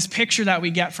morning, if this picture that we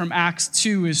get from Acts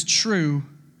 2 is true,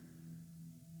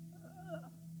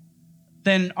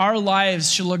 then our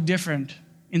lives should look different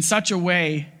in such a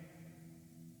way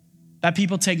that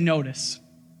people take notice.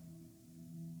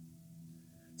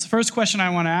 So the first question I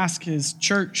want to ask is,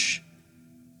 church,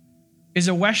 is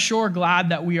a West Shore glad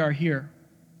that we are here?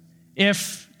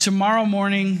 If tomorrow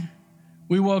morning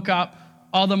we woke up,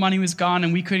 all the money was gone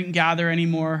and we couldn't gather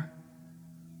anymore,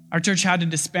 our church had to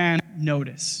disband,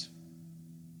 notice.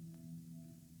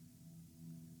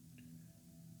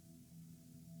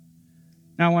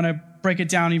 Now I want to break it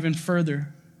down even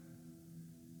further.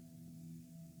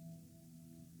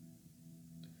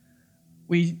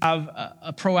 We have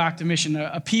a proactive mission,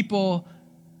 a people,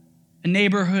 a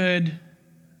neighborhood,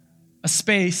 a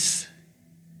space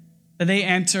that they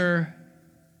enter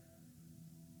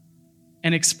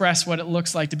and express what it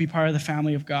looks like to be part of the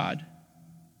family of God.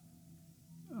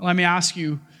 Let me ask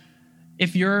you,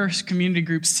 if your community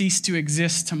group ceased to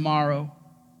exist tomorrow,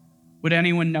 would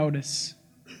anyone notice?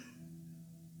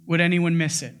 Would anyone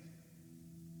miss it?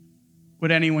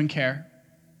 Would anyone care?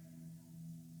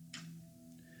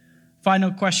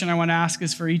 Final question I want to ask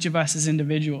is for each of us as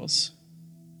individuals.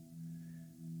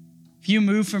 If you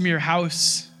move from your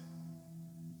house,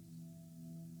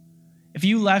 if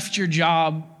you left your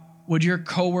job, would your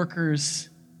coworkers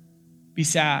be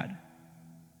sad?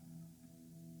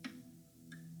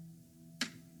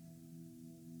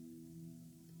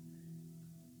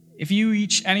 If you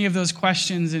reach any of those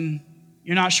questions and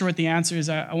you're not sure what the answer is,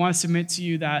 I want to submit to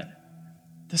you that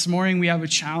this morning we have a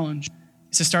challenge.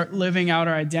 It's to start living out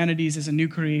our identities as a new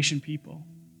creation people.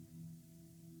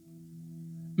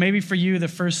 Maybe for you, the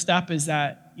first step is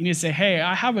that you need to say, hey,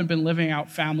 I haven't been living out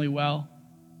family well.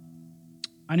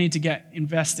 I need to get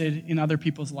invested in other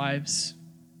people's lives.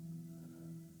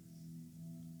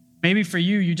 Maybe for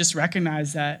you, you just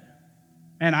recognize that,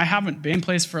 man, I haven't been in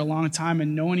place for a long time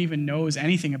and no one even knows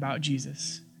anything about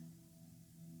Jesus.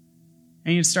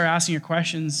 And you start asking your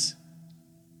questions.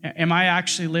 Am I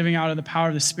actually living out of the power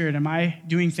of the Spirit? Am I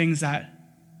doing things that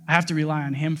I have to rely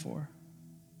on Him for?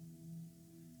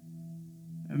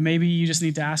 Maybe you just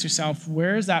need to ask yourself,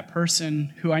 where is that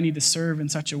person who I need to serve in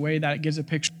such a way that it gives a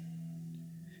picture?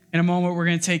 In a moment, we're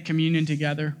going to take communion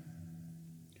together.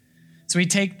 So we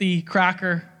take the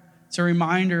cracker. It's a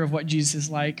reminder of what Jesus is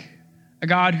like, a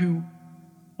God who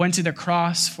went to the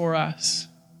cross for us.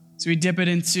 So we dip it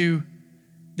into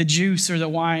the juice or the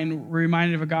wine. We're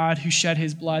reminded of a God who shed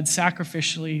His blood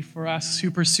sacrificially for us,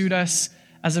 who pursued us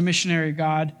as a missionary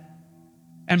God,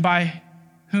 and by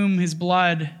whom His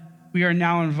blood we are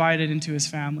now invited into His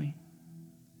family.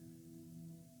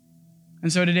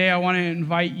 And so today I want to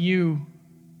invite you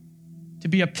to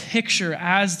be a picture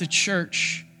as the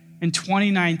church in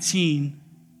 2019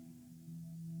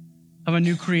 of a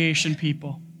new creation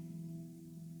people.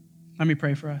 Let me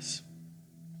pray for us.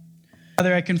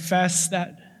 Father, I confess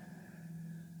that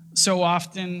so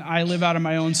often I live out of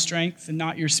my own strength and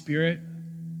not your Spirit.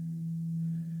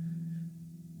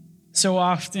 So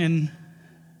often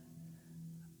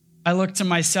I look to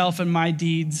myself and my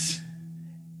deeds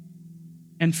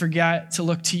and forget to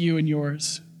look to you and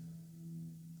yours.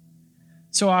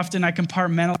 So often I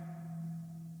compartmentalize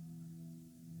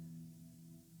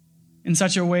in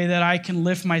such a way that I can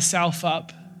lift myself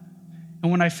up,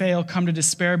 and when I fail, come to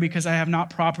despair because I have not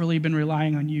properly been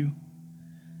relying on you.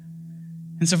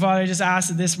 And so, Father, I just ask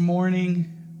that this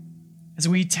morning, as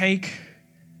we take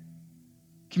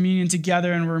communion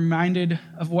together and we're reminded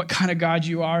of what kind of God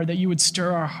you are, that you would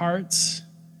stir our hearts,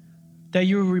 that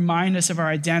you would remind us of our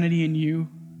identity in you,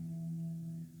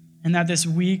 and that this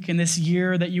week and this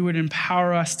year that you would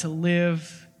empower us to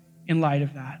live in light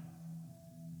of that.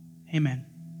 Amen.